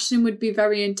like Ashlyn would be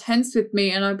very intense with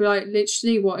me, and I'd be like,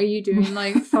 literally, what are you doing?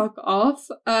 Like, fuck off.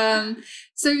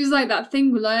 So it was like that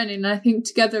thing we're learning. And I think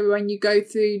together, when you go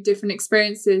through different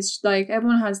experiences, like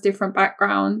everyone has different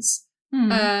backgrounds.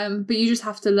 But you just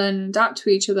have to learn and adapt to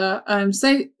each other.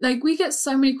 So like we get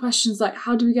so many questions like,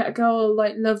 how do we get a girl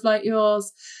like love like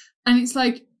yours? And it's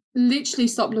like, literally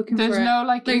stop looking for it. There's no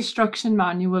like instruction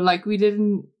manual. Like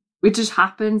it just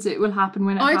happens. It will happen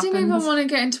when it happens. I didn't even want to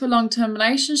get into a long-term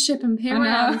relationship, and here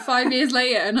I am 5 years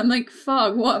later, and I'm like,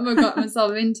 fuck, what have I got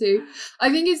myself into? I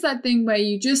think it's that thing where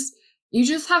you just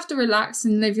have to relax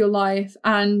and live your life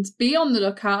and be on the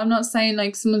lookout. I'm not saying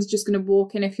like someone's just going to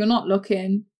walk in if you're not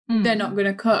looking. They're not going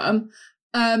to come.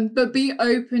 But be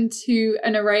open to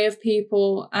an array of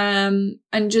people and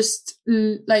just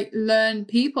like learn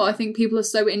people. I think people are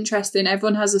so interesting.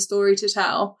 Everyone has a story to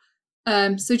tell.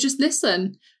 So just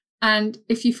listen. And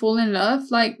if you fall in love,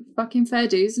 like fucking fair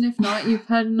dues. And if not, you've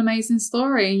heard an amazing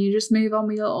story and you just move on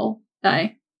with your little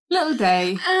day. Little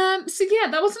day. So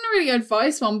yeah, that wasn't a really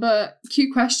advice one, but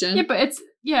cute question. Yeah, but it's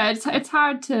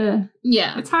hard to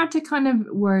it's hard to kind of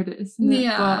word it, isn't it?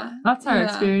 Yeah, but that's our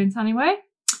experience anyway.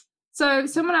 So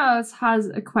someone else has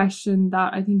a question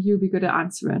that I think you'll be good at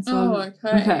answering. So,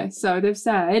 okay. So they've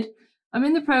said, I'm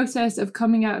in the process of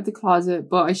coming out of the closet,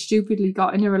 but I stupidly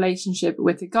got in a relationship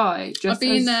with a guy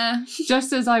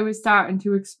just as I was starting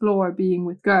to explore being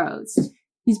with girls.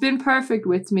 He's been perfect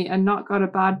with me and not got a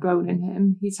bad bone in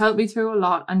him. He's helped me through a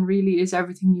lot and really is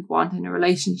everything you'd want in a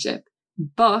relationship.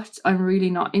 But I'm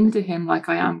really not into him like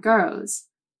I am girls.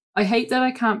 I hate that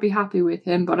I can't be happy with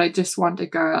him, but I just want a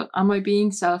girl. Am I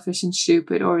being selfish and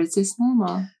stupid, or is this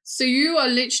normal? So you are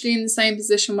literally in the same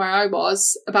position where I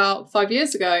was about 5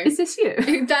 years ago. Is this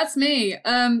you? That's me.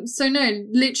 So no,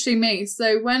 literally me.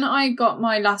 So when I got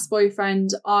my last boyfriend,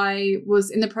 I was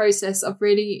in the process of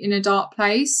really in a dark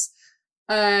place.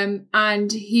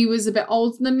 And he was a bit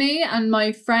older than me, and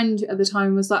my friend at the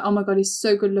time was like, oh my God, he's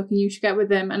so good looking, you should get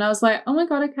with him. And I was like, oh my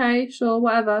God, okay, sure,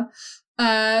 whatever.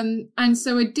 And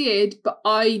so I did, but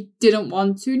I didn't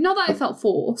want to. Not that I felt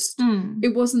forced.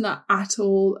 It wasn't that at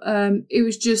all. It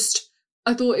was just,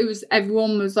 I thought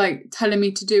everyone was like telling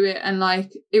me to do it, and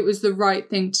like it was the right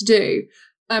thing to do.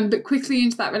 but quickly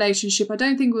into that relationship. I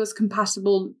don't think it was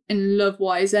compatible in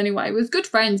love-wise anyway. We were good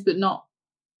friends, but not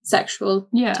sexual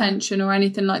tension or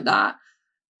anything like that.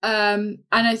 And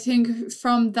I think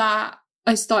from that,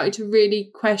 I started to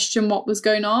really question what was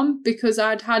going on, because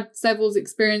I'd had several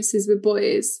experiences with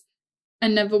boys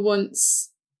and never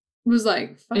once was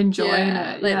like, enjoying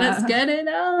it. Like, let's get it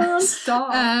on.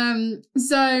 Stop.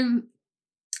 So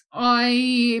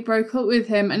I broke up with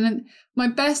him, and my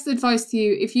best advice to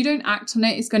you, if you don't act on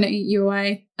it, it's going to eat you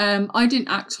away. I didn't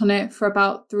act on it for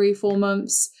about 3-4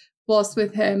 months whilst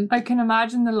with him. I can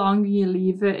imagine the longer you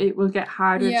leave it, it will get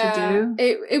harder to do.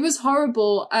 It was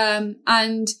horrible.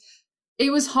 And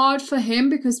it was hard for him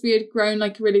because we had grown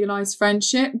like a really nice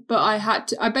friendship, but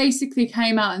I basically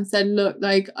came out and said, look,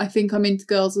 like, I think I'm into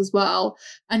girls as well.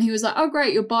 And he was like, oh,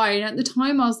 great, you're bi. And at the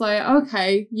time I was like,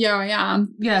 okay, yeah, I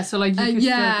am. Yeah, so like you could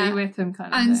still be with him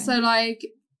kind of thing. So like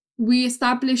we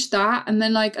established that. And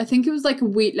then like, I think it was like a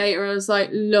week later, I was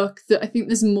like, look, I think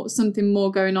there's something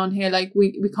more going on here. Like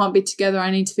we can't be together.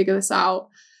 I need to figure this out.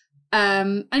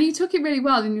 And he took it really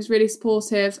well and he was really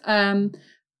supportive.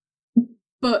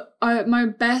 But my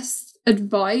best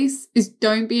advice is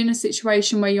don't be in a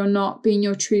situation where you're not being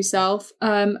your true self.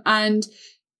 And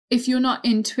if you're not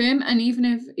into him, and even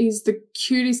if he's the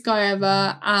cutest guy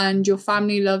ever and your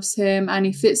family loves him and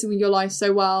he fits in with your life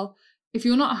so well, if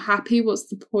you're not happy, what's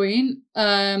the point?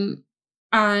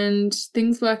 And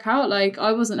things work out. Like,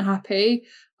 I wasn't happy.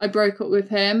 I broke up with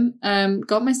him,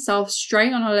 got myself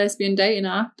straight on a lesbian dating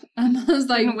app, and I was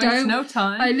like, no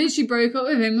time. I literally broke up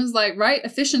with him, was like, right,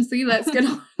 efficiency, let's get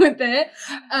on with it.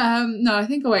 No, I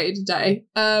think I waited a day.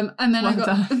 And then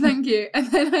thank you. And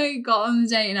then I got on the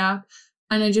dating app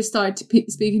and I just started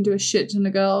speaking to a shit ton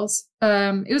of girls.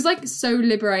 It was like so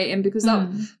liberating because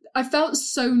I felt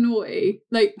so naughty,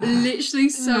 like literally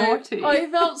so naughty. I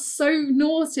felt so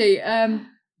naughty.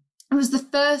 It was the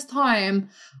first time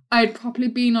I had properly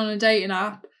been on a dating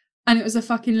app, and it was a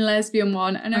fucking lesbian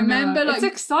one. And I remember, like, it's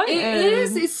exciting. It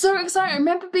is. It's so exciting. I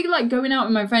remember being like going out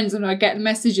with my friends, and I get the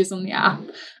messages on the app,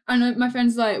 and my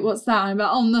friends are like, "What's that?" And I'm like,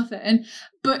 "Oh, nothing."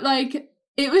 But like,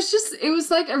 it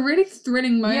was like a really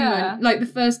thrilling moment, like the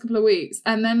first couple of weeks,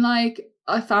 and then like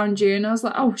I found you, and I was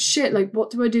like, "Oh shit! Like, what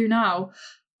do I do now?"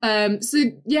 So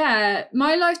yeah,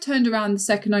 my life turned around the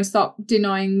second I stopped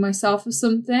denying myself of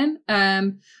something.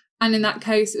 And in that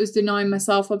case, it was denying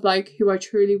myself of like who I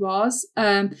truly was.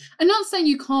 I'm not saying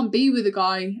you can't be with a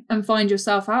guy and find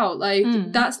yourself out. Like,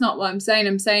 that's not what I'm saying.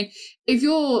 I'm saying if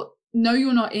you're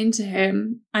not into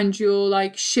him and you're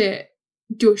like, shit,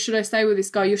 should I stay with this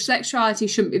guy? Your sexuality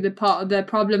shouldn't be the part of the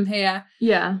problem here.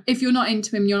 Yeah. If you're not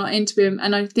into him, you're not into him.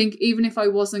 And I think even if I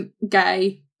wasn't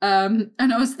gay, and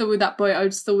I was still with that boy, I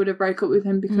still would have broke up with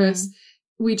him because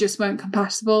we just weren't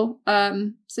compatible.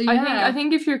 So yeah. I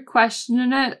think if you're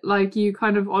questioning it, like, you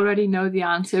kind of already know the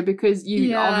answer because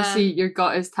you obviously your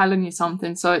gut is telling you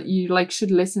something, so you like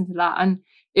should listen to that. And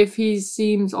if he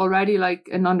seems already like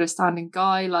an understanding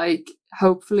guy, like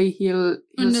hopefully he'll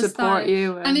support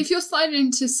you. And if you're sliding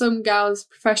into some girls,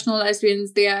 professional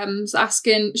lesbians DMs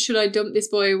asking, should I dump this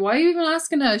boy? Why are you even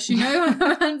asking her? She knows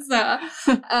her answer.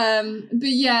 But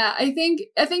yeah, I think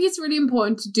it's really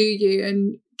important to do you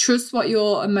and trust what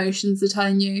your emotions are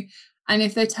telling you. And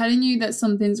if they're telling you that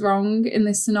something's wrong in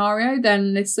this scenario,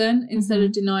 then listen instead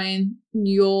of denying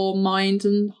your mind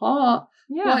and heart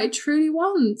what it truly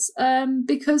wants.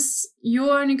 Because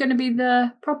you're only going to be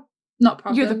the not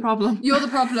problem. You're the problem. You're the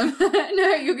problem.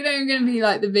 No, you're only going to be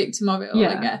like the victim of it all,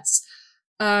 I guess.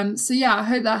 So yeah, I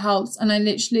hope that helps. And I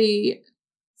literally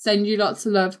send you lots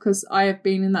of love because I have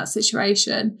been in that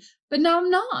situation. But no, I'm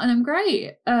not, and I'm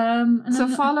great. So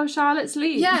follow Charlotte's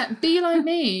lead. Yeah, be like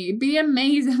me. Be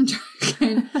amazing. I'm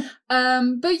joking.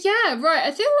 But yeah, right.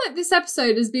 I feel like this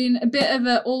episode has been a bit of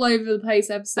a all over the place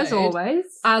episode.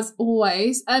 As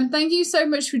always. Thank you so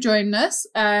much for joining us.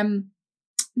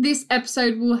 This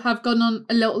episode will have gone on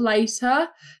a little later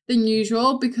than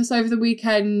usual because over the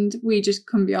weekend we just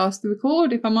couldn't be asked to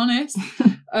record, if I'm honest.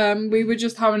 We were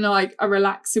just having like a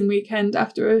relaxing weekend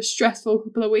after a stressful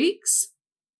couple of weeks.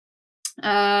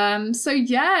 So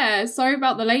yeah, sorry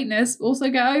about the lateness. Also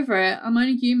get over it. I'm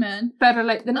only human. Better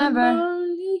late than never.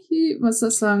 What's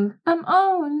that song? I'm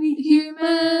only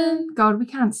human. God, we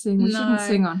can't sing. We shouldn't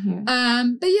sing on here.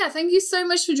 But yeah, thank you so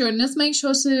much for joining us. Make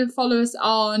sure to follow us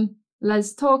on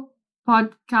Let's Talk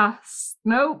Podcast.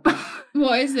 Nope.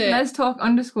 What is it? Let's Talk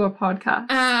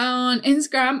 _podcast. On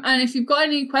Instagram. And if you've got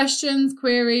any questions,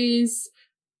 queries,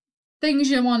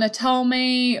 things you want to tell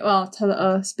me, well, tell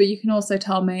us, but you can also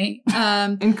tell me.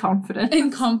 In confidence. In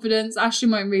confidence. Ashley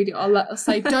won't read it. I'll let us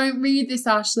say, don't read this,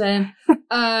 Ashlyn.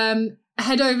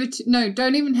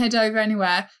 don't even head over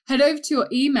anywhere. Head over to your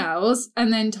emails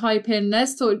and then type in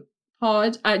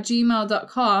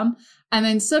letstalkpod@gmail.com and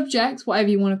then subject, whatever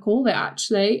you want to call it,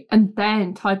 actually. And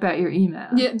then type out your email.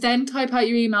 Yeah, then type out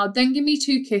your email. Then give me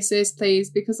 2 kisses, please,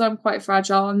 because I'm quite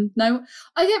fragile. And no,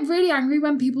 I get really angry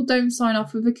when people don't sign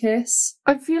off with a kiss.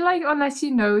 I feel like unless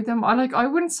you know them, I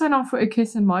wouldn't sign off with a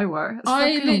kiss in my work. It's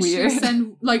I literally weird.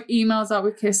 send like emails out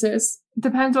with kisses.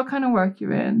 Depends what kind of work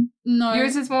you're in. No.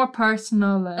 Yours is more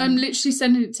personal. I'm literally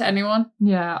sending it to anyone.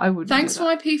 Yeah, I would. Thanks for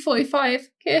my P45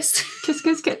 kiss. Kiss,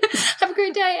 kiss, kiss. Have a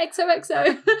great day,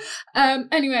 XOXO.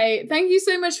 Anyway, thank you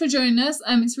so much for joining us.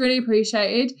 It's really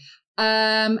appreciated.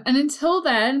 And until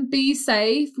then, be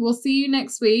safe. We'll see you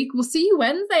next week. We'll see you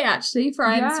Wednesday, actually, for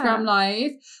our Instagram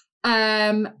Live.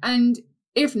 And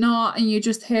if not, and you're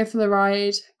just here for the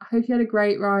ride, I hope you had a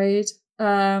great ride.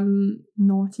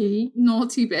 Naughty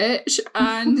bitch.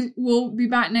 And we'll be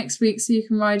back next week so you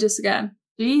can ride us again.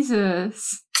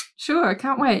 Jesus. Sure,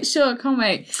 can't wait.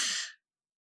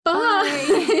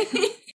 Bye.